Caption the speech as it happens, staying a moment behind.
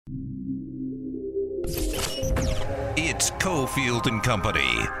It's Cofield and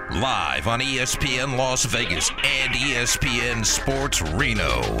Company, live on ESPN Las Vegas and ESPN Sports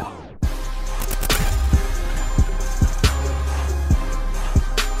Reno.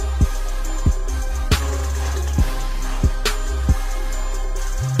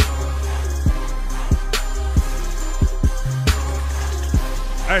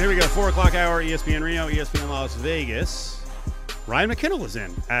 All right, here we go. 4 o'clock hour, ESPN Reno, ESPN Las Vegas. Ryan McKinnell is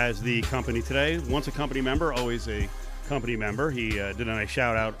in as the company today. Once a company member, always a company member. He did a nice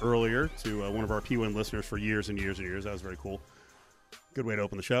shout-out earlier to one of our P-Win listeners for years and years and years. That was very cool. Good way to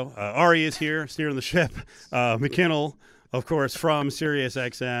open the show. Ari is here, steering the ship. McKinnell, of course, from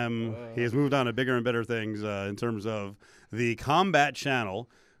SiriusXM. He has moved on to bigger and better things in terms of the Combat Channel,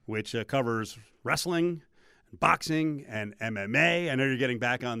 which covers wrestling, boxing, and MMA. I know you're getting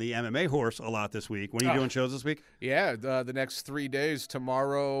back on the MMA horse a lot this week. When are you doing shows this week? Yeah, the next 3 days,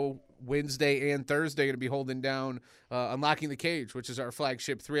 tomorrow, Wednesday, and Thursday, going to be holding down Unlocking the Cage, which is our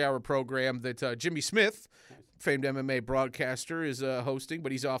flagship 3-hour program that Jimmy Smith, famed MMA broadcaster, is hosting,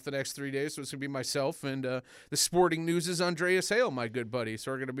 but he's off the next 3 days, so it's going to be myself and the Sporting News' Andreas Hale, my good buddy.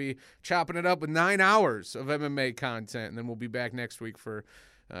 So we're going to be chopping it up with 9 hours of MMA content, and then we'll be back next week for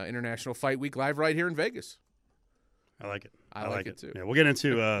International Fight Week live right here in Vegas. I like it. I like it too. Yeah, we'll get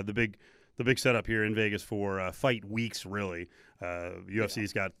into the big setup here in Vegas for fight weeks. Really,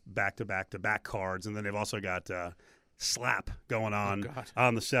 UFC's got back-to-back cards, and then they've also got Slap going on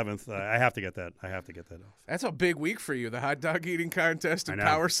the 7th. I have to get that. Off. That's a big week for you. The hot dog eating contest and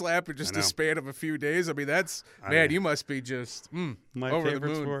Power Slap in just a span of a few days. I mean, you must be just my over favorite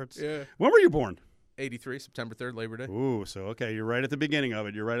the moon. Sports. Yeah. When were you born? 83, September 3rd, Labor Day. Ooh, so okay, you're right at the beginning of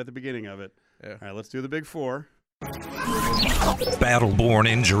it. Yeah. All right, let's do the big four. Battleborn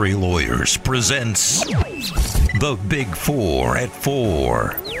Injury Lawyers presents The Big Four at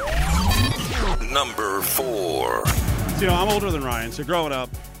 4. Number 4. So, I'm older than Ryan, so growing up,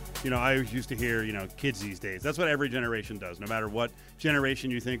 I used to hear, kids these days. That's what every generation does. No matter what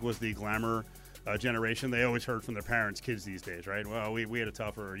generation you think was the glamour generation, they always heard from their parents, kids these days, right? Well, we had it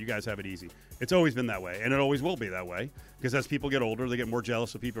tougher, you guys have it easy. It's always been that way, and it always will be that way, because as people get older, they get more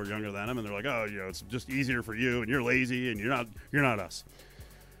jealous of people who are younger than them, and they're like, oh, it's just easier for you, and you're lazy, and you're not us.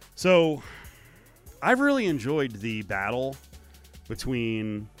 So I've really enjoyed the battle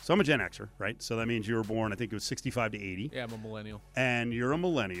between, so I'm a Gen Xer, right? So that means you were born, I think it was 65 to 80. Yeah, I'm a millennial. And you're a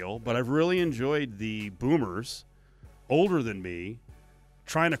millennial, but I've really enjoyed the boomers, older than me,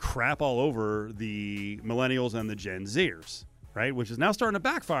 trying to crap all over the millennials and the Gen Zers, right? Which is now starting to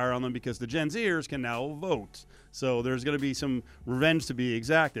backfire on them because the Gen Zers can now vote. So there's going to be some revenge to be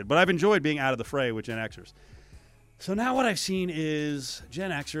exacted. But I've enjoyed being out of the fray with Gen Xers. So now what I've seen is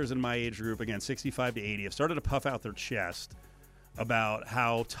Gen Xers in my age group, again, 65 to 80, have started to puff out their chest about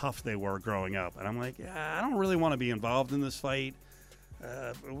how tough they were growing up. And I'm like, yeah, I don't really want to be involved in this fight.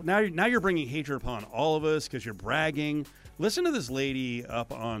 Now you're bringing hatred upon all of us because you're bragging. Listen to this lady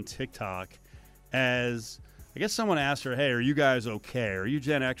up on TikTok as, I guess someone asked her, hey, are you guys okay? Are you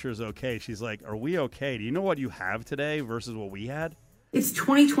Gen Xers okay? She's like, are we okay? Do you know what you have today versus what we had? It's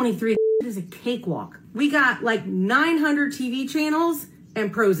 2023. It is a cakewalk. We got like 900 TV channels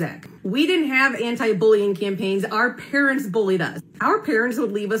and Prozac. We didn't have anti-bullying campaigns. Our parents bullied us. Our parents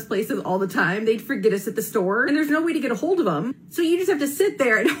would leave us places all the time. They'd forget us at the store, and there's no way to get a hold of them. So you just have to sit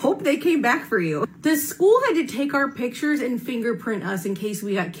there and hope they came back for you. The school had to take our pictures and fingerprint us in case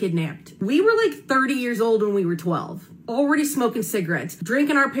we got kidnapped. We were like 30 years old when we were 12. Already smoking cigarettes,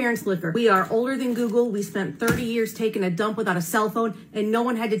 drinking our parents' liquor. We are older than Google. We spent 30 years taking a dump without a cell phone, and no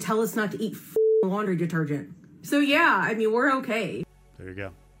one had to tell us not to eat laundry detergent. So yeah, I mean, we're okay. There you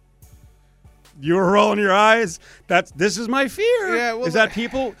go. You were rolling your eyes. This is my fear. Yeah, well, is that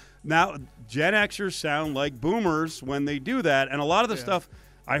people now Gen Xers sound like boomers when they do that, and a lot of the stuff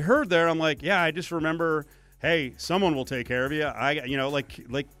I heard there, I'm like, yeah, I just remember, hey, someone will take care of you.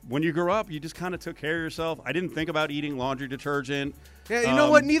 Like when you grew up, you just kind of took care of yourself. I didn't think about eating laundry detergent. Yeah, you know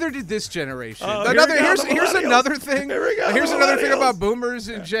what? Neither did this generation. Here's another thing. Here's another thing about boomers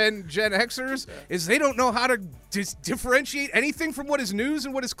and Gen Xers is they don't know how to differentiate anything from what is news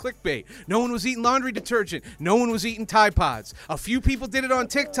and what is clickbait. No one was eating laundry detergent. No one was eating Tide Pods. A few people did it on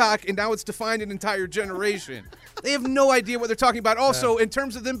TikTok, and now it's defined an entire generation. They have no idea what they're talking about. Also, in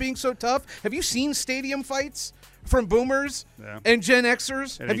terms of them being so tough, have you seen stadium fights? from boomers and Gen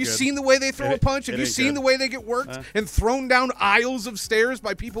Xers? Have you seen the way they throw a punch? Have you seen the way they get worked and thrown down aisles of stairs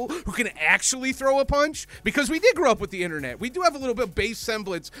by people who can actually throw a punch? Because we did grow up with the internet. We do have a little bit of base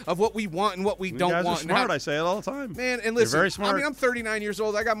semblance of what we want and what we don't want. You guys are smart. I say it all the time. Man, and listen, you're very smart. I mean, I'm 39 years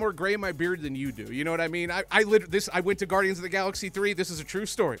old. I got more gray in my beard than you do. You know what I mean? I went to Guardians of the Galaxy 3. This is a true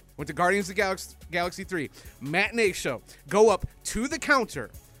story. Went to Guardians of the Galaxy 3. Matinee show. Go up to the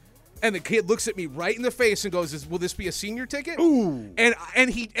counter. And the kid looks at me right in the face and goes, "Will this be a senior ticket?" Ooh. And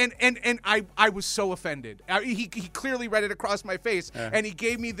I was so offended. He clearly read it across my face, and he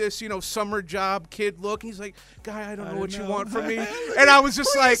gave me this summer job kid look. He's like, "Guy, I don't know what you want from me." And I was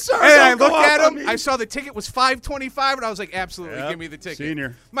just like, sir, and I looked at him. I saw the ticket was $5.25, and I was like, "Absolutely, give me the ticket."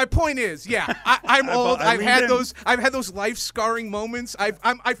 Senior. My point is, I'm old. I've had those life scarring moments.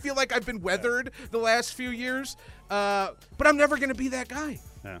 I feel like I've been weathered the last few years, but I'm never gonna be that guy.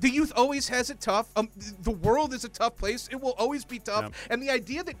 Yeah. The youth always has it tough. The world is a tough place. It will always be tough. Yep. And the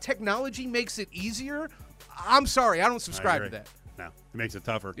idea that technology makes it easier, I'm sorry, I don't subscribe to that. No, it makes it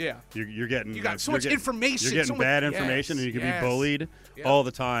tougher. Yeah. You're getting You got so much information. You're getting bad information, and you can be bullied all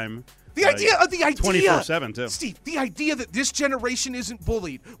the time. The idea 24/7 too. Steve, the idea that this generation isn't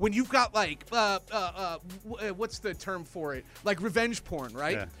bullied when you've got like what's the term for it? Like revenge porn,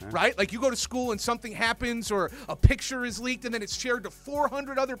 right? Yeah. Right? Like you go to school and something happens or a picture is leaked and then it's shared to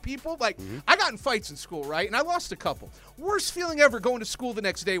 400 other people. Like I got in fights in school, right? And I lost a couple. Worst feeling ever going to school the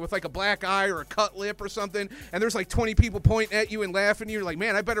next day with like a black eye or a cut lip or something, and there's like 20 people pointing at you and laughing at you. You're like,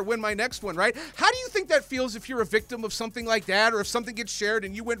 man, I better win my next one, right? How do you think that feels if you're a victim of something like that, or if something gets shared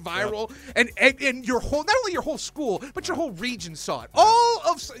and you went viral? And your whole, not only your whole school, but your whole region saw it. All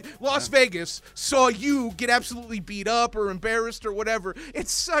of Las Vegas saw you get absolutely beat up or embarrassed or whatever.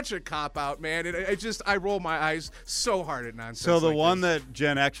 It's such a cop-out, man. I roll my eyes so hard at nonsense. So the like one this. that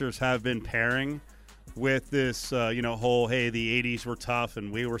Gen Xers have been pairing with this, whole, hey, the 80s were tough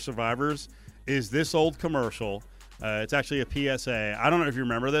and we were survivors, is this old commercial. It's actually a PSA. I don't know if you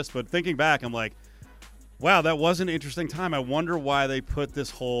remember this, but thinking back, I'm like, wow, that was an interesting time. I wonder why they put this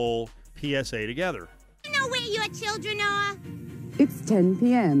whole PSA together. Do you know where your children are? It's 10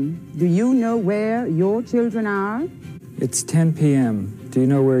 p.m. Do you know where your children are? It's 10 p.m. Do you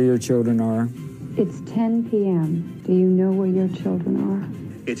know where your children are? It's 10 p.m. Do you know where your children are?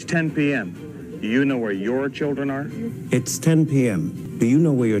 It's 10 p.m. Do you know where your children are? It's 10 p.m. Do you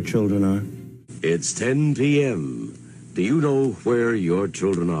know where your children are? It's 10 p.m. Do you know where your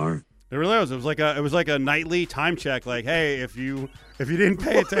children are? It really was. It was like a nightly time check. Like, hey, if you didn't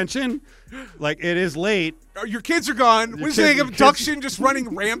pay attention, like it is late. Your kids are gone. We're saying abduction just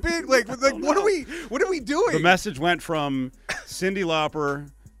running rampant. Like what are we doing? The message went from Cyndi Lauper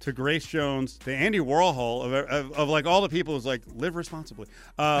to Grace Jones to Andy Warhol of like all the people who's like live responsibly.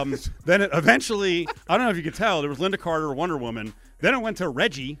 Then it eventually, I don't know if you could tell, there was Linda Carter, Wonder Woman. Then it went to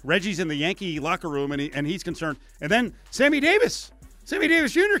Reggie. Reggie's in the Yankee locker room and he's concerned. And then Sammy Davis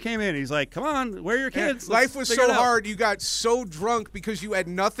Jr. came in. He's like, come on, where are your kids? Life was so hard. You got so drunk because you had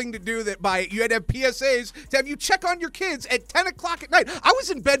nothing to do you had to have PSAs to have you check on your kids at 10 o'clock at night. I was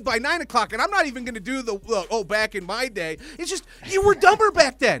in bed by 9 o'clock, and I'm not even going to do back in my day. It's just, you were dumber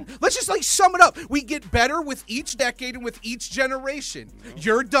back then. Let's just sum it up. We get better with each decade and with each generation.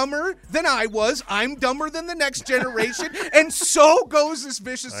 You're dumber than I was. I'm dumber than the next generation. And so goes this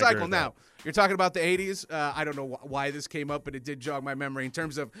vicious cycle. Now, you're talking about the 80s. I don't know why this came up, but it did jog my memory. In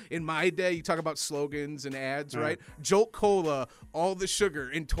terms of, in my day, you talk about slogans and ads, right? Jolt Cola, all the sugar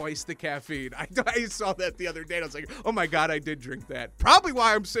and twice the caffeine. I saw that the other day, and I was like, oh, my God, I did drink that. Probably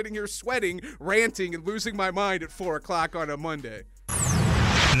why I'm sitting here sweating, ranting, and losing my mind at 4 o'clock on a Monday.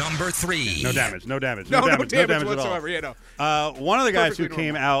 Number 3. No damage. No damage whatsoever. At all. One of the guys who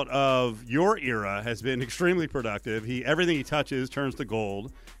came out of your era has been extremely productive. Everything he touches turns to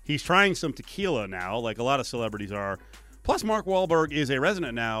gold. He's trying some tequila now, like a lot of celebrities are. Plus, Mark Wahlberg is a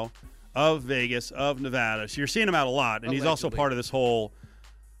resident now of Vegas, of Nevada. So you're seeing him out a lot, and he's also part of this whole.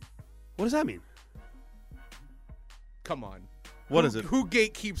 What does that mean? Come on. What is it? Who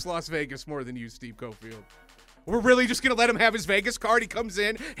gatekeeps Las Vegas more than you, Steve Cofield? We're really just going to let him have his Vegas card. He comes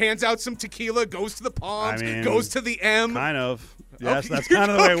in, hands out some tequila, goes to the Palms, goes to the M. Kind of. Yes, that's kind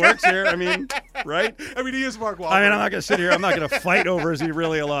of the way it works here. I mean, right? I mean, he is Mark Wahlberg. I mean, I'm not going to sit here. I'm not going to fight over is he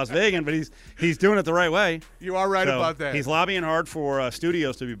really a Las Vegan, but he's doing it the right way. You are right about that. He's lobbying hard for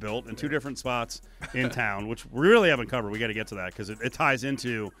studios to be built in 2 different spots in town, which we really haven't covered. We got to get to that because it ties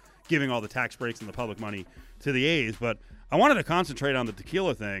into giving all the tax breaks and the public money to the A's. But I wanted to concentrate on the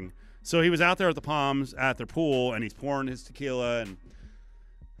tequila thing. So he was out there at the Palms at their pool, and he's pouring his tequila. And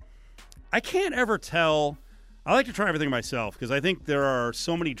I can't ever tell I like to try everything myself because I think there are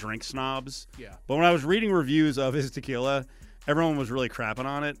so many drink snobs. Yeah. But when I was reading reviews of his tequila, everyone was really crapping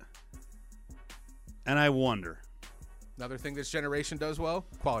on it. And I wonder. Another thing this generation does well,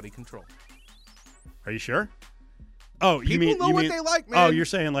 quality control. Are you sure? Oh, People know what they like, man. Oh, you're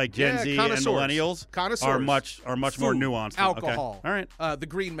saying like Gen Z and connoisseurs. millennials are much more Food, nuanced. Alcohol. Okay. All right. The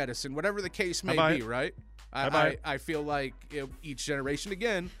green medicine, whatever the case may be, right? I feel like each generation,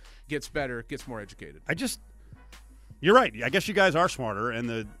 again, gets better, gets more educated. You're right. I guess you guys are smarter,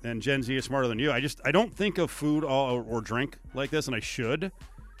 and Gen Z is smarter than you. I don't think of food or drink like this, and I should.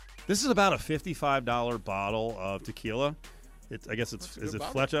 This is about a $55 bottle of tequila. Is it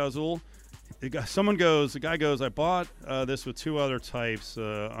Flecha Azul? The guy goes, I bought this with 2 other types,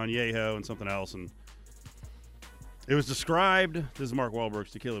 Añejo and something else, and it was described, this is Mark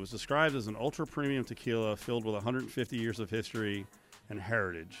Wahlberg's tequila, it was described as an ultra-premium tequila filled with 150 years of history and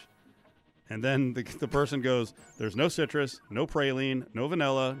heritage. And then the person goes, there's no citrus, no praline, no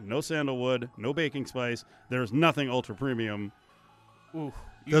vanilla, no sandalwood, no baking spice. There's nothing ultra-premium. Ooh.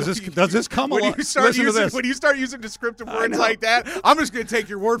 Does this come along? When you start using descriptive words like that, I'm just going to take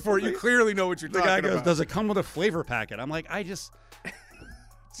your word for it. You clearly know what you're talking about. The guy goes, does it come with a flavor packet? I'm like, it's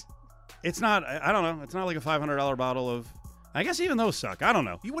not, I don't know. It's not like a $500 bottle of, I guess even those suck. I don't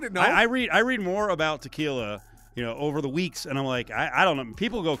know. You wouldn't know. I read more about tequila, over the weeks, and I'm like, I don't know.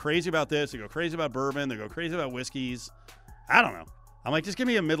 People go crazy about this. They go crazy about bourbon. They go crazy about whiskeys. I don't know. I'm like, just give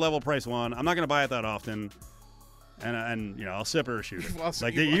me a mid-level price one. I'm not going to buy it that often. And I'll sip it or shoot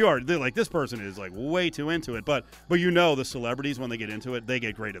it. Like this person is like way too into it, but the celebrities, when they get into it, they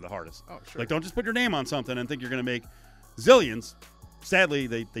get graded the hardest. Oh, sure. Like, don't just put your name on something and think you're going to make zillions. Sadly,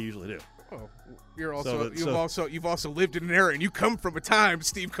 they usually do. Oh, you've also lived in an era, and you come from a time,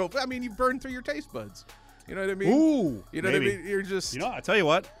 Steve Cope. I mean, you burned through your taste buds. You know what I mean? Ooh, you know maybe. what I mean? You're just. I tell you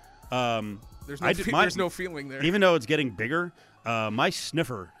what. There's no feeling there. Even though it's getting bigger, my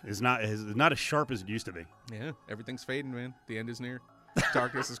sniffer is not as sharp as it used to be. Yeah, everything's fading, man. The end is near.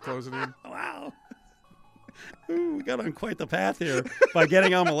 Darkness is closing in. Wow. Ooh, we got on quite the path here by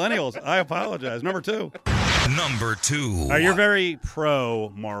getting on Millennials. I apologize. Number 2. You're very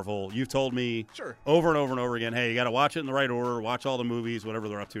pro Marvel. You've told me over and over and over again, hey, you got to watch it in the right order, watch all the movies, whatever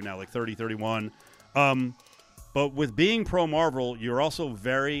they're up to now, like 30, 31. But with being pro Marvel, you're also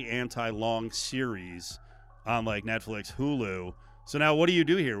very anti-long series on like Netflix, Hulu. So now what do you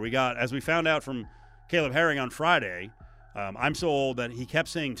do here? We got, as we found out from Caleb Herring on Friday, I'm so old that he kept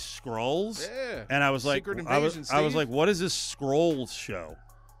saying Skrulls. Yeah. And I was like, I was like, what is this Skrulls show?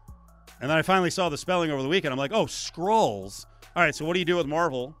 And then I finally saw the spelling over the weekend. I'm like, oh, Skrulls. All right, so what do you do with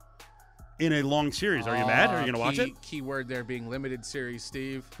Marvel in a long series? Are you mad? Are you going to watch it? Key word there being limited series,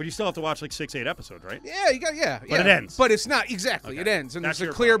 Steve. But you still have to watch like 6-8 episodes, right? Yeah, But it ends. But it's not exactly. Okay. It ends, and That's there's a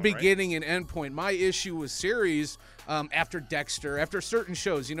your clear problem, beginning and end point. My issue with series, after Dexter, after certain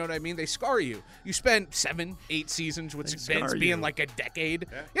shows, you know what I mean? They scar you. You spend 7-8 seasons, which ends being like a decade.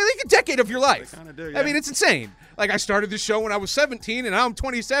 Yeah, like a decade of your life. They kind of do. Yeah. I mean, it's insane. Like, I started this show when I was 17, and now I'm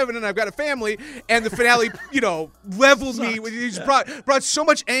 27, and I've got a family, and the finale, leveled me. Brought so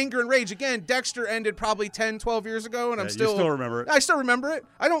much anger and rage. Again, Dexter ended probably 10, 12 years ago, and I'm still... You still remember it. I still remember it.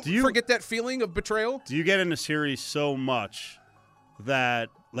 I don't forget that feeling of betrayal. Do you get into series so much that,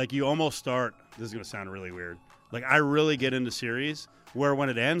 like, you almost start... This is going to sound really weird. Like, I really get into series where when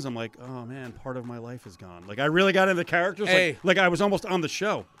it ends, I'm like, oh, man, part of my life is gone. Like, I really got into the characters. Hey. Like I was almost on the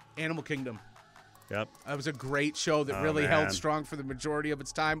show. Animal Kingdom. Yep. That was a great show that really held strong for the majority of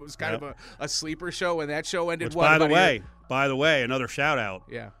its time. It was kind of a sleeper show, and that show ended By the way, another shout-out.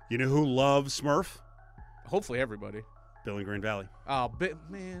 Yeah. You know who loves Smurf? Hopefully everybody. Bill in Green Valley. Oh,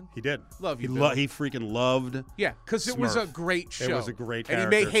 man. He did. Love you, Bill. He freaking loved Yeah, because it was a great show. It was a great character.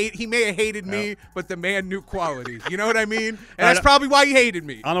 And he may have hated me, but the man knew quality. You know what I mean? And that's probably why he hated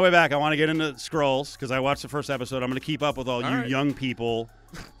me. On the way back, I want to get into Skrulls because I watched the first episode. I'm going to keep up with all you young people.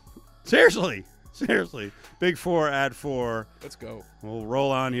 Seriously. Big 4 at 4. Let's go. We'll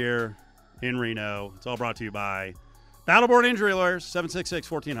roll on here in Reno. It's all brought to you by Battleborn Injury Lawyers,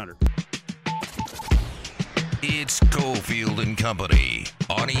 766-1400. It's Cofield and Company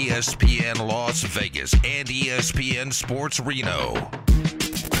on ESPN Las Vegas and ESPN Sports Reno.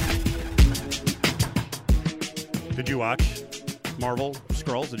 Did you watch Marvel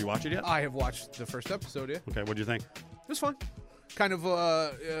Skrulls? Did you watch it yet? I have watched the first episode, yeah. Okay, what'd you think? It was fun. Kind of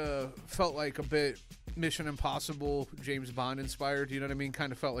felt like a bit Mission Impossible, James Bond inspired. You know what I mean?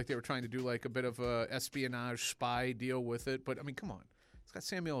 Kind of felt like they were trying to do like a bit of a espionage spy deal with it. But, I mean, come on. It's got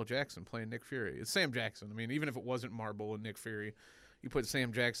Samuel L. Jackson playing Nick Fury. It's Sam Jackson. I mean, even if it wasn't Marvel and Nick Fury, you put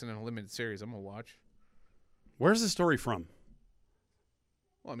Sam Jackson in a limited series, I'm going to watch. Where's the story from?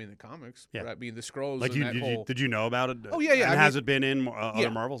 Well, I mean, the comics. Yeah. But I mean, the Skrulls Like, and did you know about it? Oh, yeah, yeah. And I has mean, it been in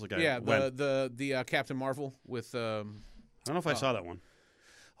other Marvels? Okay. Yeah, When? the Captain Marvel with. I don't know if I saw that one.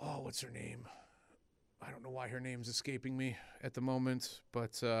 Oh, what's her name? I don't know why her name's escaping me at the moment,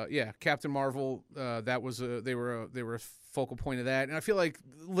 but yeah, Captain Marvel. That was they were a focal point of that, and I feel like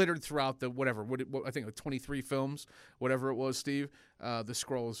littered throughout the I think 23 films, whatever it was, Steve. The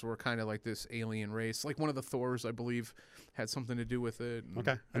Skrulls were kind of like this alien race, like one of the Thors, I believe, had something to do with it.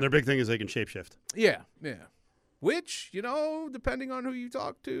 Okay, and their big thing is they can shapeshift. Yeah, yeah. Which, depending on who you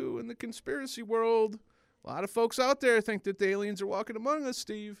talk to in the conspiracy world, a lot of folks out there think that the aliens are walking among us,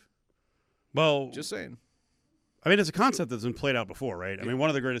 Steve. Well, just saying. I mean, it's a concept that's been played out before, right? I mean, one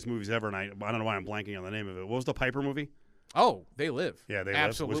of the greatest movies ever, and I don't know why I'm blanking on the name of it. What was the Piper movie? Oh, They Live. Yeah, They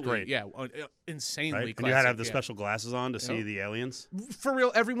Absolutely. Live. It was great. Yeah, insanely right? classic. And you had to have the special glasses on to see Yep. the aliens. For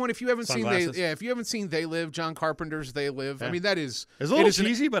real, everyone, if you haven't Sunglasses. seen They Live, John Carpenter's They Live. Yeah. I mean, that is It's a little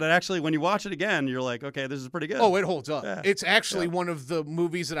cheesy, but it actually, when you watch it again, you're like, okay, this is pretty good. Oh, it holds up. Yeah. It's actually one of the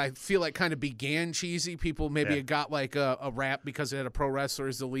movies that I feel like kind of began cheesy. People maybe it got like a rap because it had a pro wrestler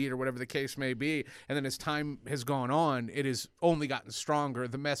as the lead or whatever the case may be. And then as time has gone on, it has only gotten stronger.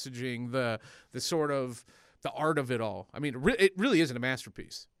 The messaging, the sort of the art of it all. I mean, it really isn't a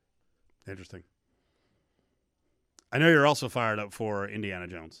masterpiece. Interesting. I know you're also fired up for Indiana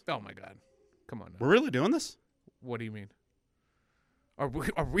Jones. Oh, my God. Come on now. We're really doing this? What do you mean? Are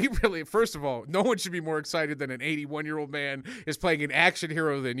we really? First of all, no one should be more excited than an 81-year-old man is playing an action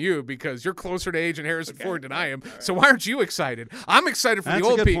hero than you because you're closer to age and Harrison Ford than I am. So why aren't you excited? I'm excited for That's the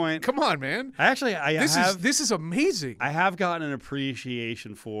old a good people. point. Come on, man. This is amazing. I have gotten an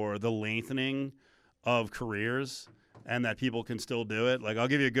appreciation for the lengthening of careers and that people can still do it. Like, I'll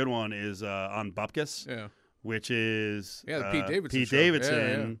give you a good one is on Bupkis, which is the Pete Davidson Pete show.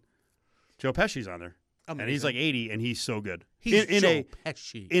 Davidson. Yeah. Joe Pesci's on there. Amazing. And he's like 80, and he's so good. He's in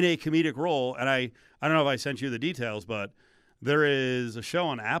Pesci. In a comedic role. And I don't know if I sent you the details, but there is a show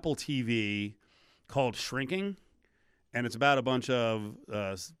on Apple TV called Shrinking, and it's about a bunch of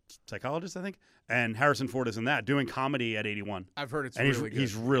psychologists, I think. And Harrison Ford is in that, doing comedy at 81. I've heard it's and really good.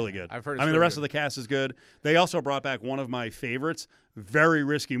 He's really good. I've heard it's I mean, really the rest good. of the cast is good. They also brought back one of my favorites. Very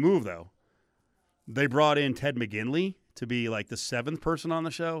risky move, though. They brought in Ted McGinley to be like the 7th person on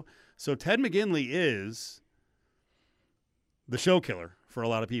the show. So Ted McGinley is the show killer for a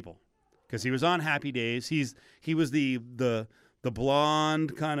lot of people because he was on Happy Days. He was the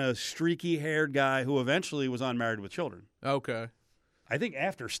blonde, kind of streaky-haired guy who eventually was on Married with Children. Okay. I think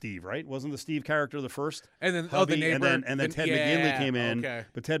after Steve, right? Wasn't the Steve character the first? And then hubby? the neighbor, and then Ted McGinley came in. Okay.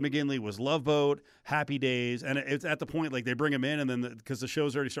 But Ted McGinley was Love Boat, Happy Days, and it's at the point like they bring him in, and then because the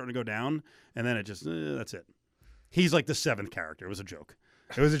show's already starting to go down, and then it just that's it. He's like the 7th character. It was a joke.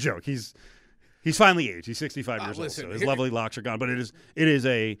 It was a joke. He's finally aged. He's 65 years old, so his lovely locks are gone. But it is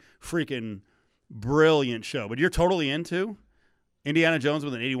a freaking brilliant show. But you're totally into Indiana Jones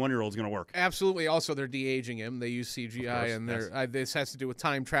with an 81-year-old is going to work. Absolutely. Also, they're de-aging him. They use CGI, and this has to do with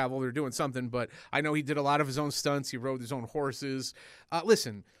time travel. They're doing something, but I know he did a lot of his own stunts. He rode his own horses.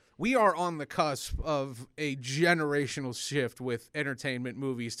 Listen, we are on the cusp of a generational shift with entertainment,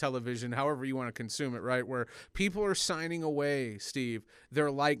 movies, television, however you want to consume it, right? Where people are signing away, Steve,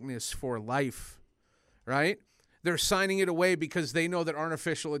 their likeness for life, right? They're signing it away because they know that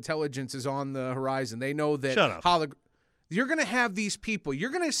artificial intelligence is on the horizon. They know that you're going to have these people.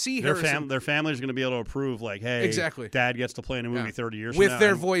 You're going to see their families are going to be able to approve, like, hey, exactly. Dad gets to play in a movie 30 years with from now,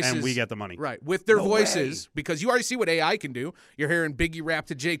 their voices, and we get the money. Right, with their voices, way. because you already see what AI can do. You're hearing Biggie rap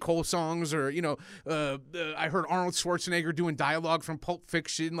to J. Cole songs, or I heard Arnold Schwarzenegger doing dialogue from Pulp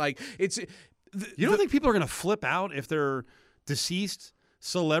Fiction. Like you don't think people are going to flip out if they're deceased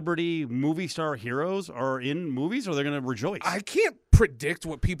celebrity movie star heroes are in movies, or they're going to rejoice? I can't predict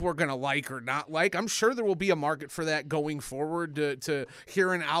what people are going to like or not like. I'm sure there will be a market for that going forward to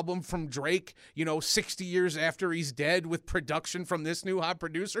hear an album from Drake, 60 years after he's dead with production from this new hot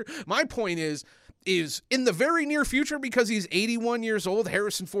producer. My point is in the very near future, because he's 81 years old,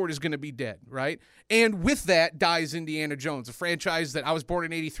 Harrison Ford is going to be dead, right? And with that dies Indiana Jones, a franchise that I was born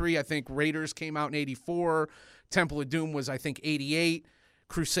in 83. I think Raiders came out in 84. Temple of Doom was, I think, 88.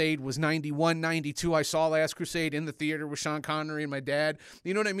 Crusade was 91, 92. I saw Last Crusade in the theater with Sean Connery and my dad.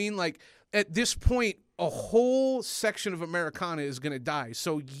 You know what I mean? Like, at this point, a whole section of Americana is going to die.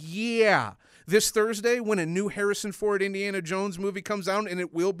 So, yeah, this Thursday, when a new Harrison Ford Indiana Jones movie comes out, and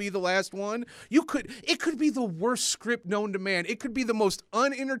it will be the last one, it could be the worst script known to man. It could be the most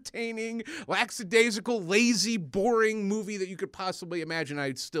unentertaining, lackadaisical, lazy, boring movie that you could possibly imagine.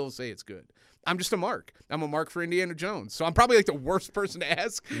 I'd still say it's good. I'm just a mark. I'm a mark for Indiana Jones. So I'm probably like the worst person to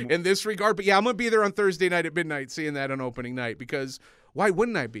ask in this regard. But yeah, I'm going to be there on Thursday night at midnight seeing that on opening night, because Why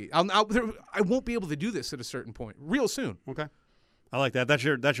wouldn't I be? I won't be able to do this at a certain point real soon. Okay. I like that. That's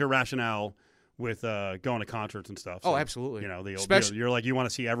your rationale with going to concerts and stuff. So, absolutely. You know, you're like, you want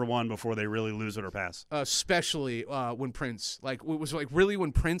to see everyone before they really lose it or pass. Especially when Prince, like, it was like really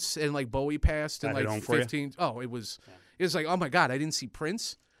when Prince and like Bowie passed in like 15. Oh, it was like, oh my God, I didn't see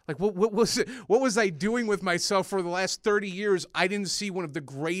Prince. Like, what was it? What was I doing with myself for the last 30 years? I didn't see one of the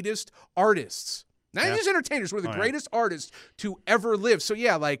greatest artists. Not just entertainers, one of the greatest artists to ever live. So,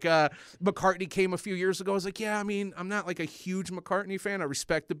 yeah, like McCartney came a few years ago. I was like, yeah, I mean, I'm not like a huge McCartney fan. I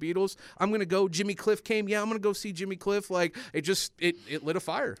respect the Beatles. I'm going to go. Jimmy Cliff came. Yeah, I'm going to go see Jimmy Cliff. Like, it lit a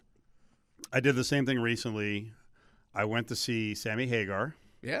fire. I did the same thing recently. I went to see Sammy Hagar,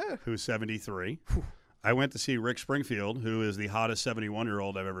 who's 73. I went to see Rick Springfield, who is the hottest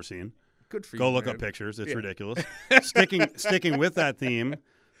 71-year-old I've ever seen. Good for you, Go look up pictures. It's ridiculous. Sticking with that theme,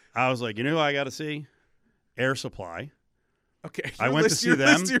 I was like, you know who I got to see? Air Supply. Okay. I went to see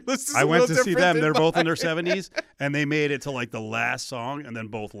them. I went to see them. They're both in their 70s, and they made it to like the last song, and then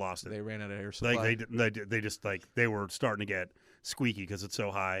both lost it. They ran out of air supply. Like they just like they were starting to get squeaky because it's so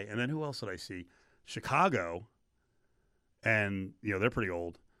high. And then who else did I see? Chicago, and they're pretty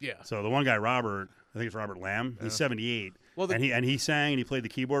old. Yeah. So the one guy, Robert, I think it's Robert Lamb. He's 78. Well, and he sang and he played the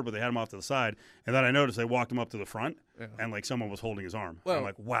keyboard, but they had him off to the side. And then I noticed they walked him up to the front, and like someone was holding his arm. Well, I'm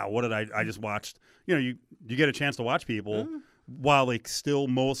like, wow, what did I just watched? You get a chance to watch people while they still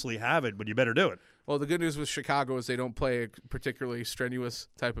mostly have it, but you better do it. Well, the good news with Chicago is they don't play a particularly strenuous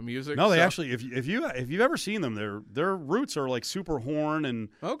type of music. No, they actually, if you've ever seen them, their roots are like super horn and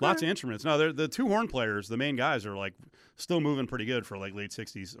lots of instruments. No, they're the two horn players, the main guys, are like still moving pretty good for like late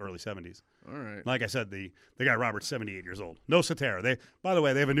 60s, early 70s. All right. Like I said, the guy Robert's 78 years old. No Cetera. By the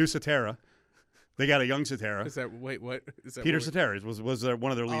way, they have a new Cetera. They got a young Cetera. What? Is that Peter Cetera was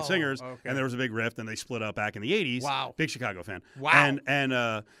one of their lead singers, okay. and there was a big rift, and they split up back in the 80s. Wow. Big Chicago fan. Wow.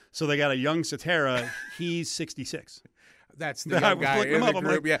 And so they got a young Cetera. He's 66. That's the young guy in the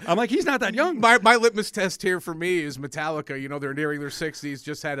group. I'm like, he's not that young. My litmus test here for me is Metallica. They're nearing their 60s.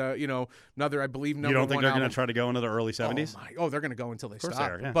 Just had another, I believe, number one. You don't think they're going to try to go into the early 70s? They're going to go until they stop. They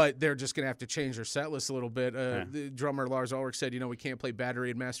are, yeah. But they're just going to have to change their set list a little bit. The drummer Lars Ulrich said, we can't play Battery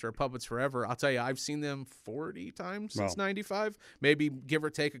and Master of Puppets forever. I'll tell you, I've seen them 40 times since 95, maybe give or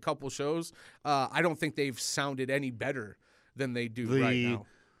take a couple shows. I don't think they've sounded any better than they do right now.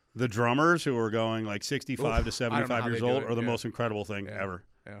 The drummers who are going like 65 to 75 years old are the most incredible thing ever.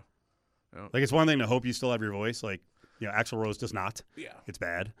 Yeah. Like, it's one thing to hope you still have your voice. Like, Axl Rose does not. Yeah. It's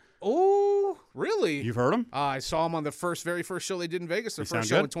bad. Oh, really? You've heard him? I saw him on the very first show they did in Vegas. Their first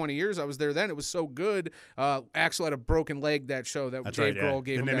show in 20 years. I was there then. It was so good. Axl had a broken leg that show. That's Dave Grohl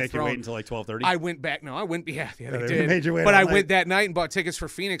gave him that Didn't they make throne. You wait until like 12:30? I went back. No, I went. Yeah, they did. Made you wait but all I night. went that night and bought tickets for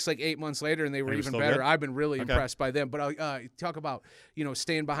Phoenix like 8 months later, and they were even better. Good? I've been really impressed by them. But talk about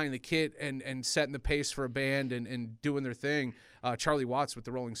staying behind the kit and setting the pace for a band and doing their thing. Charlie Watts with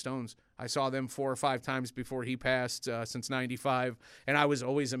the Rolling Stones. I saw them 4 or 5 times before he passed since 95, and I was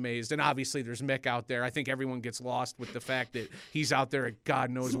always amazed. And obviously there's Mick out there. I think everyone gets lost with the fact that he's out there at God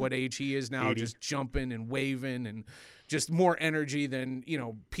knows what age he is now, 80. just jumping and waving and just more energy than,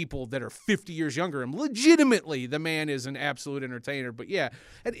 people that are 50 years younger. And legitimately, the man is an absolute entertainer. But, yeah,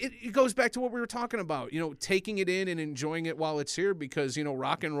 it goes back to what we were talking about, taking it in and enjoying it while it's here because,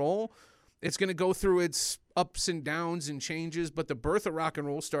 rock and roll, it's going to go through its ups and downs and changes, but the birth of rock and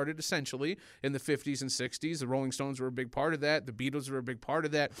roll started essentially in the 50s and 60s. The Rolling Stones were a big part of that. The Beatles were a big part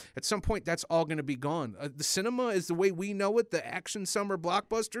of that. At some point, that's all going to be gone. The cinema is the way we know it, the action summer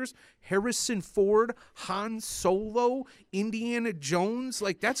blockbusters, Harrison Ford, Han Solo, Indiana Jones,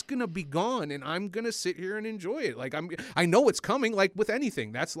 like that's going to be gone, and I'm going to sit here and enjoy it. Like I know it's coming, like with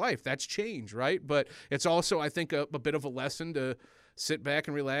anything. That's life. That's change, right? But it's also, I think, a bit of a lesson to sit back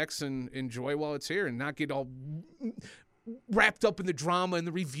and relax and enjoy while it's here and not get all wrapped up in the drama and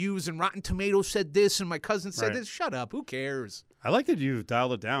the reviews and Rotten Tomatoes said this and my cousin said this. Shut up. Who cares? I like that you've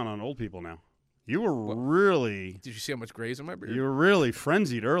dialed it down on old people now. You were really... Did you see how much gray's on my beard? You were really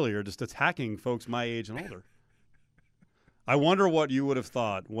frenzied earlier just attacking folks my age and older. I wonder what you would have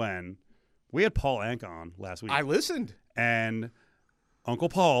thought when we had Paul Anka on last week. I listened. And Uncle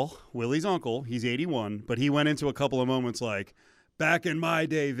Paul, Willie's uncle, he's 81, but he went into a couple of moments like... Back in my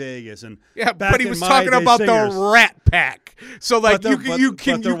day, Vegas, and but he was talking about singers. The Rat Pack. So, like, you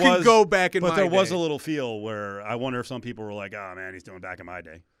can go back in my day. But there was a little feel where I wonder if some people were like, "Oh man, he's doing back in my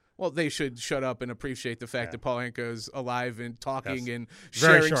day." Well, they should shut up and appreciate the fact that Paul Anka is alive and talking and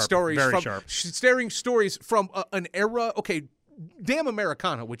Very sharing sharp. stories Very from sharp. sharing stories from an era. Okay, damn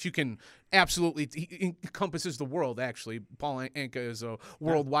Americana, which you can absolutely encompasses the world, actually. Paul Anka is a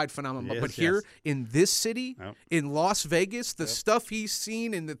worldwide phenomenon. But here in this city, in Las Vegas, the stuff he's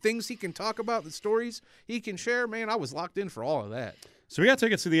seen and the things he can talk about, the stories he can share, man, I was locked in for all of that. So we got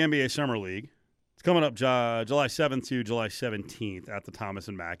tickets to the NBA Summer League. It's coming up July 7th to July 17th at the Thomas &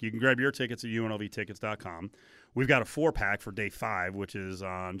 Mack. You can grab your tickets at unlvtickets.com. We've got a 4-pack for Day 5, which is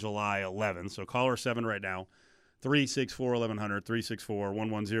on July 11th. So caller 7 right now, 364-1100,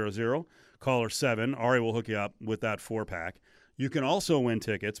 364-1100. Caller 7. Ari will hook you up with that 4-pack. You can also win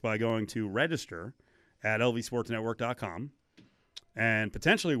tickets by going to register at lvsportsnetwork.com and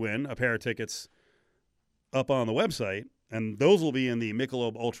potentially win a pair of tickets up on the website, and those will be in the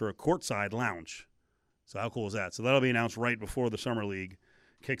Michelob Ultra Courtside Lounge. So how cool is that? So that'll be announced right before the Summer League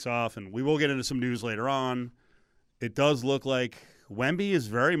kicks off, and we will get into some news later on. It does look like Wemby is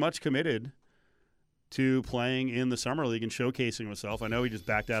very much committed to playing in the Summer League and showcasing himself. I know he just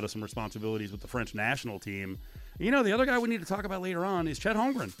backed out of some responsibilities with the French national team. You know, the other guy we need to talk about later on is Chet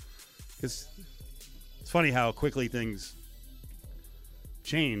Holmgren. It's funny how quickly things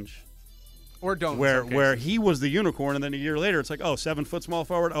change. Or don't. Where he was the unicorn, and then a year later, it's like, 7 foot small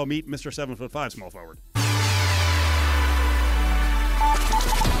forward. Oh, meet Mr. 7'5" small forward.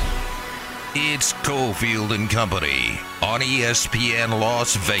 It's Cofield and Company on ESPN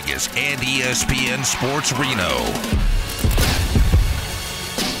Las Vegas and ESPN Sports Reno.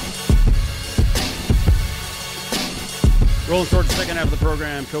 Rolling towards the second half of the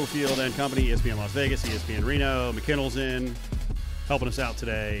program, Cofield and Company, ESPN Las Vegas, ESPN Reno. McKinnell's in, helping us out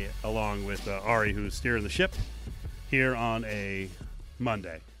today, along with Ari, who's steering the ship here on a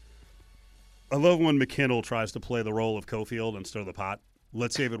Monday. I love when McKinnell tries to play the role of Cofield and stir the pot.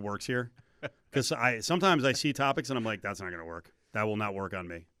 Let's see if it works here. Because sometimes I see topics and I'm like, that's not going to work. That will not work on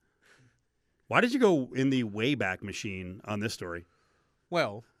me. Why did you go in the Wayback Machine on this story?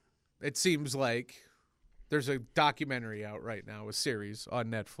 Well, it seems like there's a documentary out right now, a series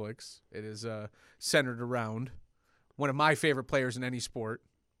on Netflix. It is centered around one of my favorite players in any sport,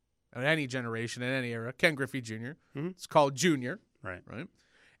 in any generation, in any era, Ken Griffey Jr. Mm-hmm. It's called Junior. Right.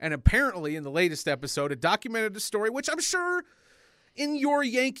 And apparently in the latest episode, it documented a story, which I'm sure in your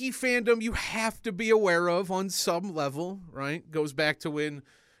Yankee fandom you have to be aware of on some level, right? Goes back to when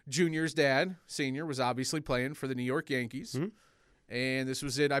Junior's dad, Senior, was obviously playing for the New York Yankees. Mm-hmm. And this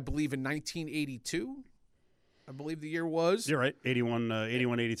was I believe, in 1982. I believe the year was. You're right,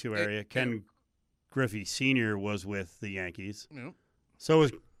 81-82 area. Ken Griffey Sr. was with the Yankees. Yep. So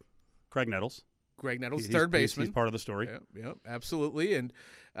was Craig Nettles. Third baseman. He's part of the story. Yep, absolutely. And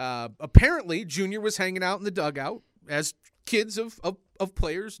apparently Junior was hanging out in the dugout, as kids of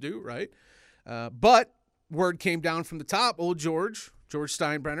players do, right? But word came down from the top. Old George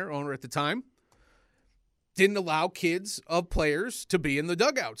Steinbrenner, owner at the time, didn't allow kids of players to be in the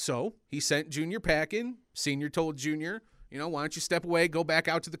dugout. So he sent Junior packing. Senior told Junior, why don't you step away, go back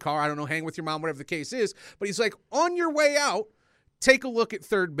out to the car, I don't know, hang with your mom, whatever the case is. But he's like, on your way out, take a look at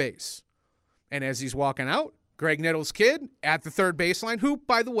third base. And as he's walking out, Greg Nettles' kid at the third baseline, who,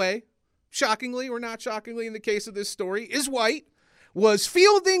 by the way, shockingly or not shockingly in the case of this story, is white, was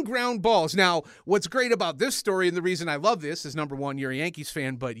fielding ground balls. Now, what's great about this story, and the reason I love this is, number one, you're a Yankees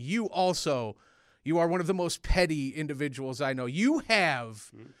fan, but you are one of the most petty individuals I know. You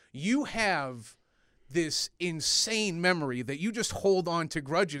have this insane memory that you just hold on to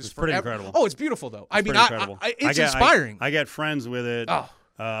grudges it's forever. Pretty incredible. Oh, it's beautiful, though. It's inspiring. I get friends with it. Oh.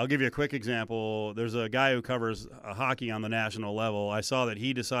 I'll give you a quick example. There's a guy who covers hockey on the national level. I saw that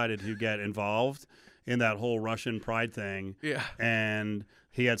he decided to get involved in that whole Russian pride thing. Yeah. And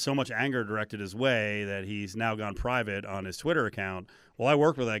he had so much anger directed his way that he's now gone private on his Twitter account. Well, I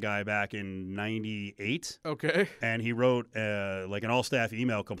worked with that guy back in 98. Okay. And he wrote an all-staff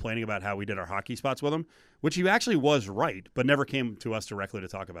email complaining about how we did our hockey spots with him, which he actually was right, but never came to us directly to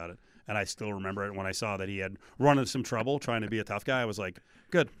talk about it. And I still remember it when I saw that he had run into some trouble trying to be a tough guy. I was like,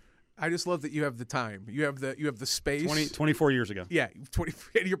 good. I just love that you have the time. You have the space. 24 years ago. Yeah, 20,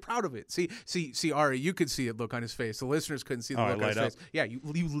 and you're proud of it. See, Ari, you could see it look on his face. The listeners couldn't see the look on his face. Yeah,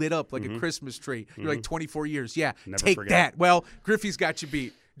 you lit up like a Christmas tree. You're like 24 years. Yeah, never take forget. that. Well, Griffey's got you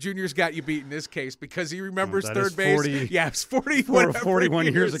beat. Junior's got you beat in this case because he remembers third base. 40, yeah, it's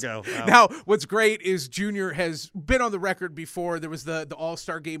 41 years ago. Wow. Now, what's great is Junior has been on the record before. There was the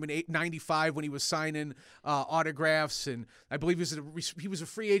All-Star game in '95 when he was signing autographs, and I believe he was a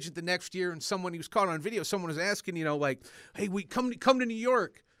free agent the next year. And he was caught on video. Someone was asking, hey, we come to New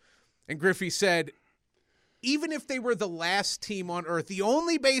York, and Griffey said, even if they were the last team on earth, the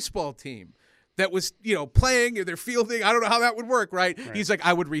only baseball team that was, playing or they're fielding, I don't know how that would work, right? He's like,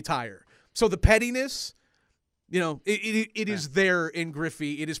 I would retire. So the pettiness, It is there in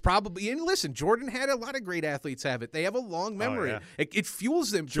Griffey. It is probably, and listen, Jordan had a lot of great athletes have it. They have a long memory. Oh, yeah. It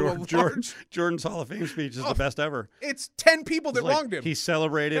fuels them to a large. Jordan's Hall of Fame speech is the best ever. It's 10 people that wronged him. He's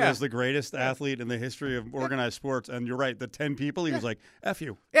celebrated as the greatest athlete in the history of organized sports. And you're right, the 10 people, he was like, F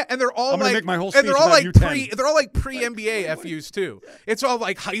you. Yeah, and they're all I'm gonna make my whole and they're all speech like about you 10. they're all like pre-NBA FUs too. It's all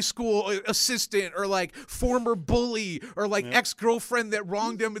like high school assistant or like former bully or like ex-girlfriend that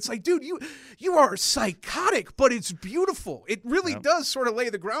wronged him. It's like, dude, you are psychotic, but it's beautiful. It really does sort of lay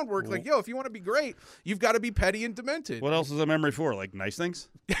the groundwork. Like, if you want to be great, you've got to be petty and demented. What else is a memory for? Like nice things?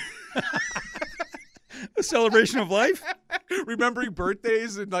 A celebration of life? Remembering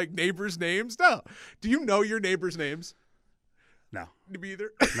birthdays and like neighbors' names? No. Do you know your neighbors' names? No. Me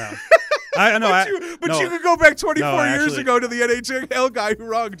either. No. I know. You could go back 24 years ago to the NHL guy who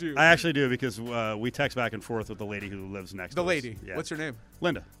wronged you. I actually do because we text back and forth with the lady who lives next to us. The lady. Yeah. What's her name?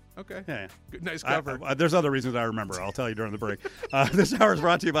 Linda. Okay. Yeah. Good, nice cover. There's other reasons I remember. I'll tell you during the break. This hour is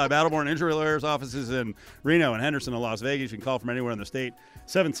brought to you by Battleborn Injury Lawyers offices in Reno and Henderson and Las Vegas. You can call from anywhere in the state.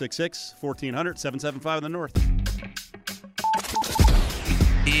 766-1400, 775 in the north.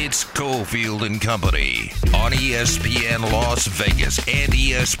 It's Cofield and Company on ESPN Las Vegas and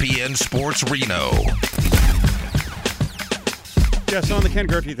ESPN Sports Reno. Yeah, so on the Ken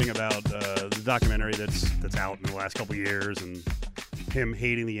Griffey thing about the documentary that's out in the last couple of years and him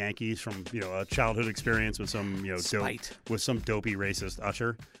hating the Yankees from a childhood experience with some with some dopey racist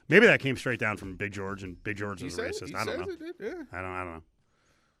usher. Maybe that came straight down from Big George, and Big George was a racist. I don't know. It did, yeah. I don't know.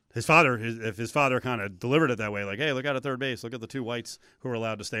 His father, if his father kind of delivered it that way, like, hey, look out at third base, look at the two whites who are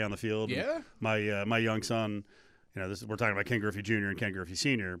allowed to stay on the field. Yeah. And my young son, we're talking about Ken Griffey Jr. and Ken Griffey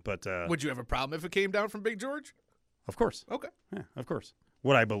Sr. But would you have a problem if it came down from Big George? Of course. Okay. Yeah, of course.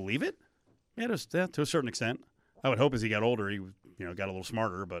 Would I believe it? Yeah, to a certain extent. I would hope as he got older, he got a little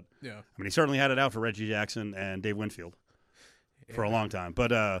smarter. But he certainly had it out for Reggie Jackson and Dave Winfield for a long time.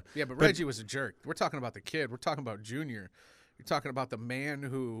 But but Reggie was a jerk. We're talking about the kid. We're talking about Junior. You're talking about the man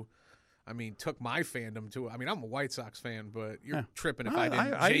who, took my fandom to. I'm a White Sox fan, but you're tripping if I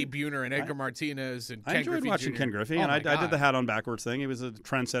didn't. Jay Buhner and Edgar Martinez and Ken Griffey. I enjoyed watching Jr. Ken Griffey, and I did the hat on backwards thing. He was a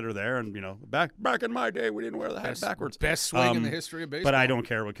trendsetter there, and back in my day, we didn't wear the hat backwards. Best swing in the history of baseball. But I don't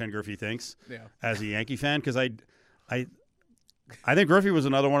care what Ken Griffey thinks as a Yankee fan because I think Griffey was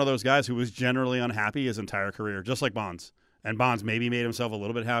another one of those guys who was generally unhappy his entire career, just like Bonds. And Bonds maybe made himself a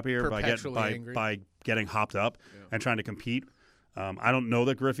little bit happier by getting hopped up and trying to compete. I don't know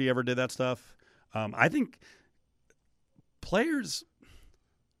that Griffey ever did that stuff. I think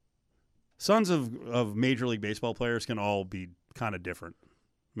sons of Major League Baseball players can all be kind of different.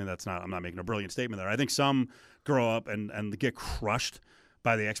 I'm not making a brilliant statement there. I think some grow up and get crushed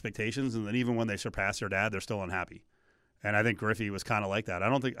by the expectations, and then even when they surpass their dad, they're still unhappy. And I think Griffey was kind of like that.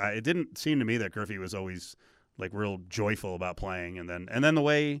 It didn't seem to me that Griffey was always like real joyful about playing, and then the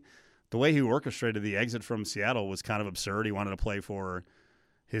way he orchestrated the exit from Seattle was kind of absurd. He wanted to play for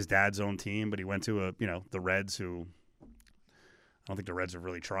his dad's own team, but he went to the Reds, who I don't think the Reds have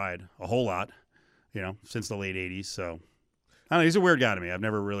really tried a whole lot, since the late '80s. So I don't know. He's a weird guy to me. I've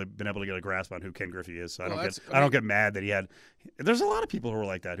never really been able to get a grasp on who Ken Griffey is. So I don't get mad that he had. There's a lot of people who are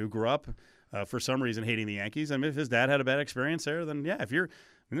like that who grew up for some reason hating the Yankees. If his dad had a bad experience there, then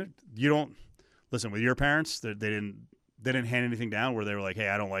you don't listen with your parents. They didn't hand anything down where they were like, hey,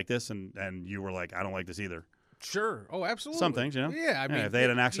 I don't like this, and you were like, I don't like this either. Sure. Oh, absolutely. Some things, Yeah, if they had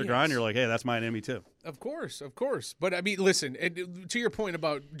an axe to grind, you're like, hey, that's my enemy too. Of course. But listen, to your point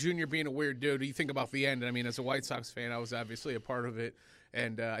about Junior being a weird dude, you think about the end. As a White Sox fan, I was obviously a part of it,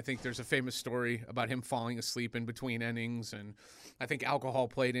 and I think there's a famous story about him falling asleep in between innings, and I think alcohol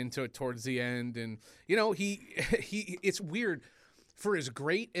played into it towards the end, and he it's weird. For as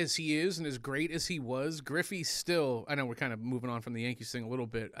great as he is and as great as he was, Griffey still, I know we're kind of moving on from the Yankees thing a little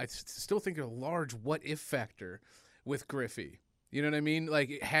bit, I still think there's a large what-if factor with Griffey. You know what I mean?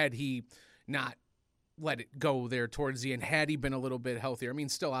 Like, had he not let it go there towards the end, had he been a little bit healthier,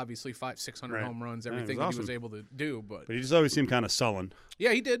 still obviously 500-600 home runs, everything that he was able to do. But he just always seemed kind of sullen.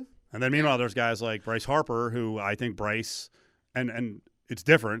 Yeah, he did. And then meanwhile, there's guys like Bryce Harper, who I think Bryce, and it's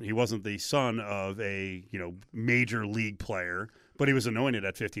different. He wasn't the son of a major league player, but he was anointed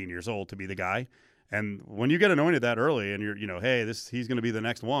at 15 years old to be the guy. And when you get anointed that early and you're, hey, he's going to be the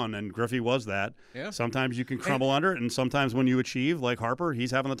next one, and Griffey was that. Yeah. Sometimes you can crumble under it, and sometimes when you achieve, like Harper,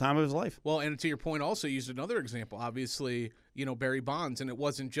 he's having the time of his life. Well, and to your point, also used another example. Obviously, Barry Bonds, and it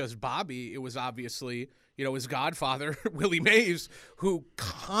wasn't just Bobby. It was obviously, his godfather, Willie Mays, who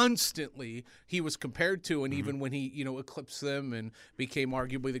constantly he was compared to, and even when he, eclipsed them and became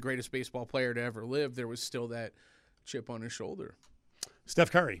arguably the greatest baseball player to ever live, there was still that chip on his shoulder. Steph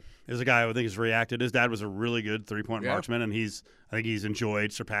Curry is a guy who I think has reacted. His dad was a really good three-point marksman, and I think he's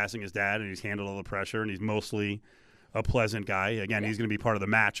enjoyed surpassing his dad, and he's handled all the pressure, and he's mostly a pleasant guy. Again, he's going to be part of the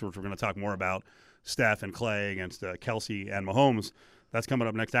match, which we're going to talk more about, Steph and Clay against Kelsey and Mahomes. That's coming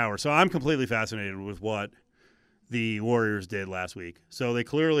up next hour. So I'm completely fascinated with what the Warriors did last week. So they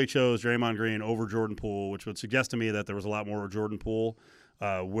clearly chose Draymond Green over Jordan Poole, which would suggest to me that there was a lot more of Jordan Poole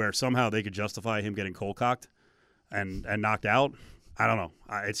where somehow they could justify him getting cold-cocked and knocked out. I don't know.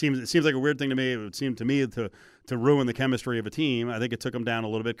 It seems like a weird thing to me. It would seem to me to ruin the chemistry of a team. I think it took them down a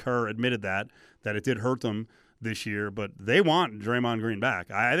little bit. Kerr admitted that it did hurt them this year, but they want Draymond Green back.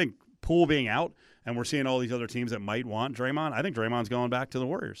 I think Poole being out, and we're seeing all these other teams that might want Draymond, I think Draymond's going back to the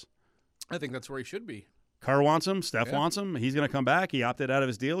Warriors. I think that's where he should be. Kerr wants him. Steph wants him. He's going to come back. He opted out of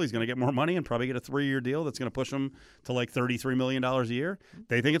his deal. He's going to get more money and probably get a 3-year deal that's going to push him to like $33 million a year.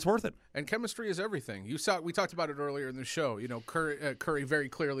 They think it's worth it. And chemistry is everything. We talked about it earlier in the show. Curry very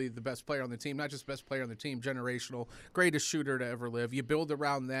clearly the best player on the team, not just best player on the team, generational, greatest shooter to ever live. You build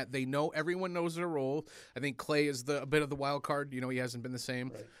around that. Everyone knows their role. I think Clay is a bit of the wild card. He hasn't been the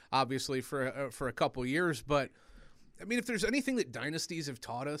same, obviously, for a couple years. But, I mean, if there's anything that dynasties have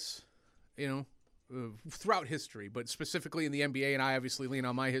taught us, throughout history, but specifically in the NBA, and I obviously lean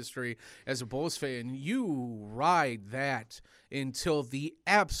on my history as a Bulls fan, you ride that until the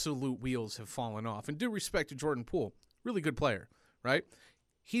absolute wheels have fallen off. And due respect to Jordan Poole, really good player, right?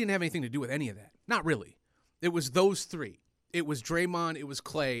 He didn't have anything to do with any of that. Not really. It was those three. It was Draymond, it was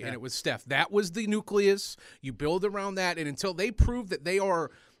Clay, and it was Steph. That was the nucleus. You build around that, and until they prove that they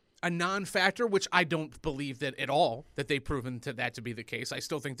are a non-factor, which I don't believe that at all, that they've proven that to be the case. I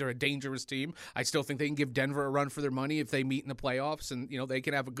still think they're a dangerous team. I still think they can give Denver a run for their money if they meet in the playoffs, and they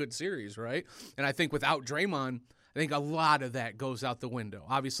can have a good series, right? And I think without Draymond, I think a lot of that goes out the window.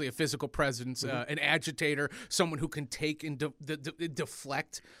 Obviously, a physical presence, an agitator, someone who can take and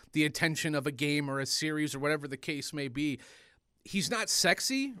deflect the attention of a game or a series or whatever the case may be. He's not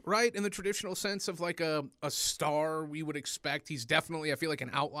sexy, right, in the traditional sense of like a star we would expect. He's definitely, I feel like,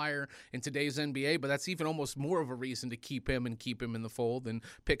 an outlier in today's NBA, but that's even almost more of a reason to keep him in the fold and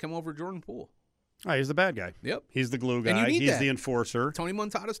pick him over Jordan Poole. Oh, he's the bad guy. Yep. He's the glue guy. He's the enforcer. Tony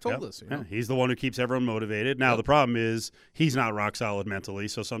Montada's told us. Yeah, he's the one who keeps everyone motivated. Now, the problem is he's not rock solid mentally,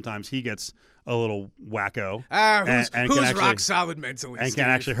 so sometimes he gets a little wacko. Who's rock solid mentally, and Steve?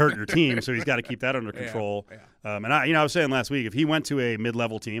 can actually hurt your team, so he's got to keep that under control. Yeah. And I was saying last week, if he went to a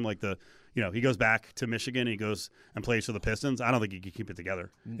mid-level team like he goes back to Michigan, he goes and plays for the Pistons, I don't think he could keep it together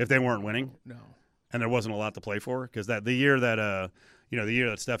if they weren't winning. No. And there wasn't a lot to play for, because the year that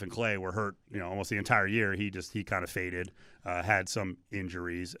Steph and Clay were hurt, almost the entire year, he kind of faded, had some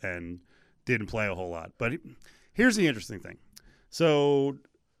injuries, and didn't play a whole lot. But here's the interesting thing. So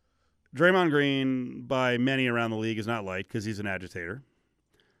Draymond Green, by many around the league, is not liked because he's an agitator.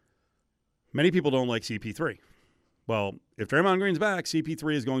 Many people don't like CP3. Well, if Draymond Green's back,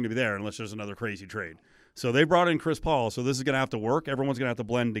 CP3 is going to be there unless there's another crazy trade. So they brought in Chris Paul, so this is going to have to work. Everyone's going to have to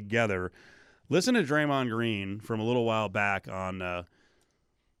blend together. Listen to Draymond Green from a little while back on, All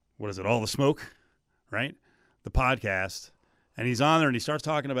the Smoke, right? The podcast. And he's on there and he starts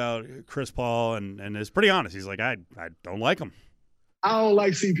talking about Chris Paul and is pretty honest. He's like, I don't like him. I don't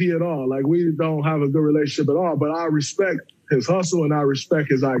like CP at all. Like, we don't have a good relationship at all, but I respect his hustle and I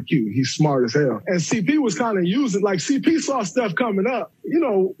respect his IQ. He's smart as hell. And CP was kind of using, like, CP saw stuff coming up.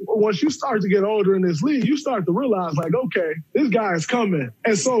 Once you start to get older in this league, you start to realize, like, okay, this guy is coming.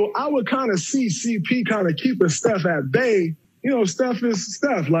 And so I would kind of see CP kind of keeping Steph at bay. Steph is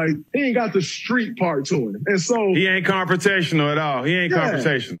Steph. Like, he ain't got the street part to him. And so he ain't confrontational at all. He ain't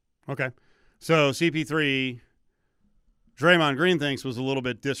confrontational. Okay. So CP3, Draymond Green thinks was a little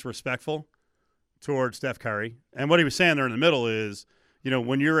bit disrespectful towards Steph Curry. And what he was saying there in the middle is,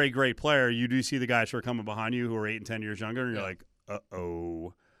 when you're a great player, you do see the guys who are coming behind you who are 8 and 10 years younger, and you're like,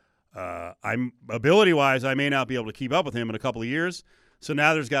 uh-oh. I'm ability-wise, I may not be able to keep up with him in a couple of years. So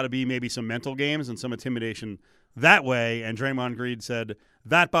now there's got to be maybe some mental games and some intimidation that way. And Draymond Green said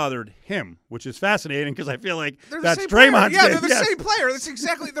that bothered him, which is fascinating because I feel like that's Draymond's. Yeah, they're the same player. That's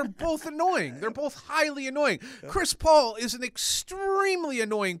exactly. They're both annoying. They're both highly annoying. Chris Paul is an extremely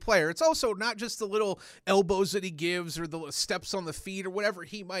annoying player. It's also not just the little elbows that he gives or the steps on the feet or whatever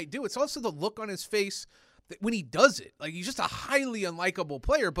he might do. It's also the look on his face when he does it. Like, he's just a highly unlikable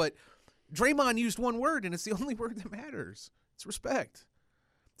player. But Draymond used one word, and it's the only word that matters. It's respect.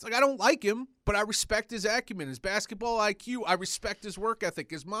 It's like, I don't like him, but I respect his acumen, his basketball IQ. I respect his work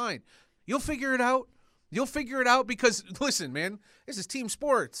ethic, his mind. You'll figure it out. You'll figure it out because, listen, man, this is team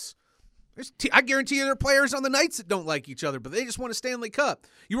sports. I guarantee you there are players on the Knights that don't like each other, but they just want a Stanley Cup.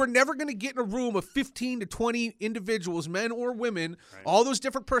 You are never going to get in a room of 15 to 20 individuals, men or women, all those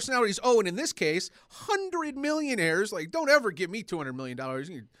different personalities. Oh, and in this case, 100 millionaires. Like, don't ever give me $200 million.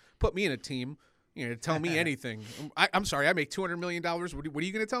 You put me in a team. You know, tell me anything. I'm sorry, I make $200 million. What are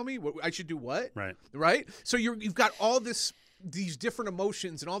you going to tell me? I should do what? Right? So you've got all these different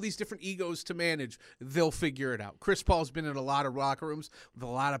emotions and all these different egos to manage. They'll figure it out. Chris Paul's been in a lot of locker rooms with a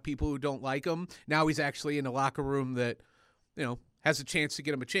lot of people who don't like him. Now he's actually in a locker room that, has a chance to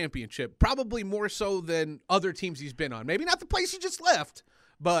get him a championship. Probably more so than other teams he's been on. Maybe not the place he just left,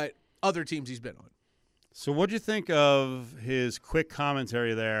 but other teams he's been on. So what'd you think of his quick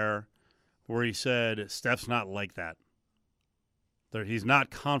commentary there where he said Steph's not like that? He's not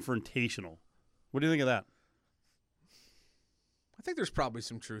confrontational. What do you think of that? I think there's probably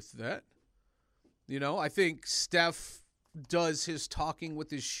some truth to that. I think Steph does his talking with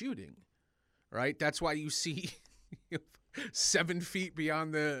his shooting, right? That's why you see 7 feet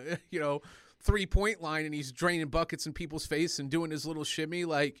beyond the, 3-point line, and he's draining buckets in people's face and doing his little shimmy.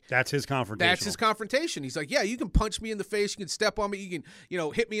 Like, that's his confrontation. That's his confrontation. He's like, yeah, you can punch me in the face, you can step on me, you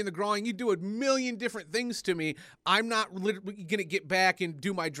can, hit me in the groin, you do a million different things to me. I'm not literally going to get back and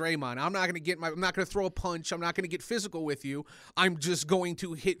do my Draymond. I'm not going to throw a punch. I'm not going to get physical with you. I'm just going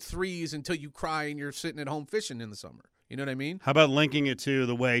to hit threes until you cry and you're sitting at home fishing in the summer. You know what I mean? How about linking it to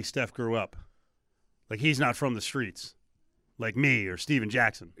the way Steph grew up? Like, he's not from the streets. Like me or Steven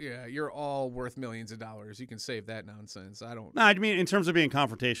Jackson. Yeah, you're all worth millions of dollars. You can save that nonsense. No, I mean in terms of being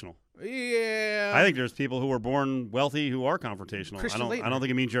confrontational. Yeah. I think there's people who are born wealthy who are confrontational. Christian I don't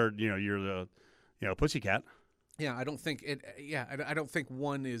think it means you're the pussycat. Yeah, I don't think it. Yeah, I don't think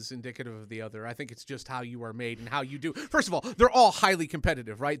one is indicative of the other. I think it's just how you are made and how you do. First of all, they're all highly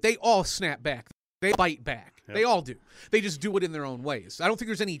competitive, right? They all snap back. They bite back. Yep. They all do. They just do it in their own ways. I don't think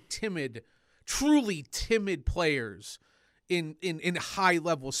there's any truly timid players in high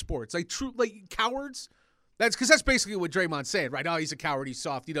level sports, like cowards. That's because that's basically what Draymond said, right? Oh, he's a coward. He's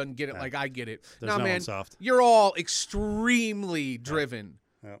soft. He doesn't get it like I get it. There's no man, one soft. You're all extremely driven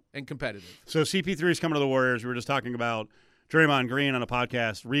and competitive. So CP3 is coming to the Warriors. We were just talking about Draymond Green on a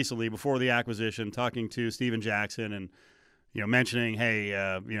podcast recently before the acquisition, talking to Steven Jackson and mentioning, hey,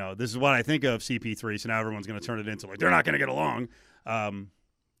 this is what I think of CP3. So now everyone's going to turn it into like they're not going to get along.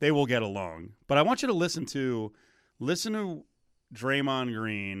 They will get along, but I want you to listen to Draymond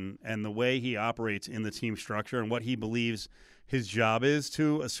Green and the way he operates in the team structure and what he believes his job is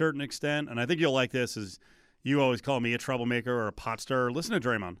to a certain extent. And I think you'll like this, as you always call me a troublemaker or a pot stirrer. Listen to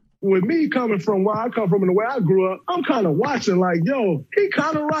Draymond. With me coming from where I come from and the way I grew up, I'm kind of watching like, yo, he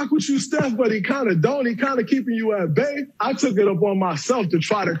kind of rock with you, Steph, but he kind of don't. He kind of keeping you at bay. I took it upon myself to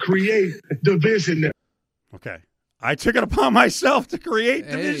try to create division there. Okay. I took it upon myself to create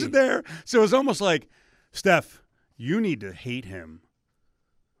division there. So it's almost like, Steph, you need to hate him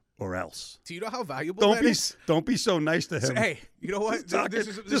or else. Do you know how valuable that is? Don't be so nice to him. Hey, you know what?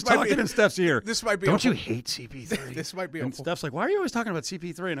 Just talking in Steph's ear. This might be. Don't you hate CP3? This might be. And Steph's like, why are you always talking about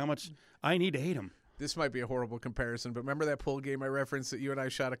CP3 and how much I need to hate him? This might be a horrible comparison, but remember that pool game I referenced that you and I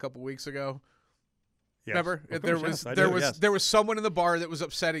shot a couple weeks ago? Yes. Remember? There was someone in the bar that was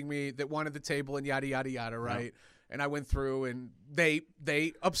upsetting me that wanted the table and yada yada yada, right? Yeah. And I went through, and they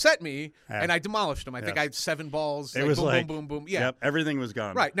upset me, and I demolished them. I think I had 7 balls. It was boom, like, boom, boom, boom. Yeah, yep, everything was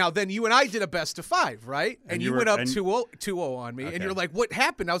gone. Right. Now, then you and I did a best of 5, right? And you went up 2-0 on me, and you're like, what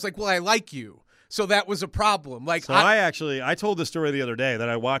happened? I was like, well, I like you. So that was a problem. Like, so I told this story the other day that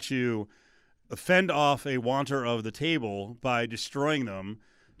I watched you fend off a wanter of the table by destroying them,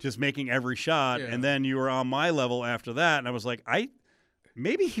 just making every shot, and then you were on my level after that, and I was like,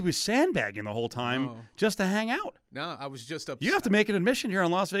 maybe he was sandbagging the whole time just to hang out. No, I was just upset. You have to make an admission here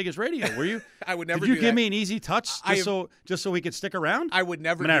on Las Vegas radio. Were you? I would never. Did you give me an easy touch just so we could stick around? I would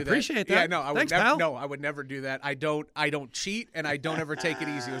never. I appreciate that. Yeah, no, Thanks, pal. No, I would never do that. I don't cheat, and I don't ever take it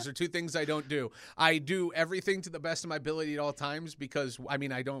easy. Those are 2 things I don't do. I do everything to the best of my ability at all times because I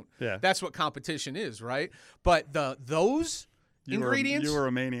don't. Yeah. That's what competition is, right? But those ingredients. You were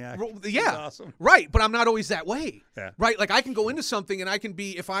a maniac. Yeah, awesome. Right. But I'm not always that way. Yeah. Right. Like I can go into something and I can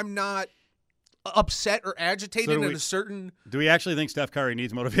be, if I'm not upset or agitated in a certain. Do we actually think Steph Curry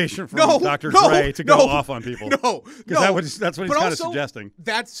needs motivation from Dr. Dre to go off on people? No, because that's what he's kind of suggesting.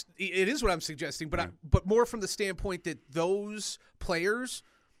 It is what I'm suggesting, but more from the standpoint that those players,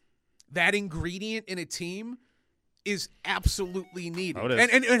 that ingredient in a team, is absolutely needed. Oh, it is.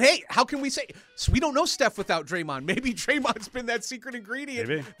 And hey, how can we say so we don't know Steph without Draymond? Maybe Draymond's been that secret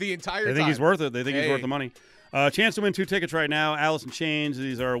ingredient the entire time. They think he's worth it. They think he's worth the money. Chance to win 2 tickets right now. Alice in Chains.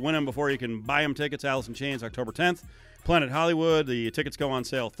 These are win them before you can buy them tickets. Alice in Chains, October 10th. Planet Hollywood. The tickets go on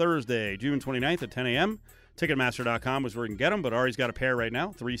sale Thursday, June 29th at 10 a.m. Ticketmaster.com is where you can get them, but Ari's got a pair right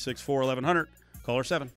now. 364-1100. Caller 7.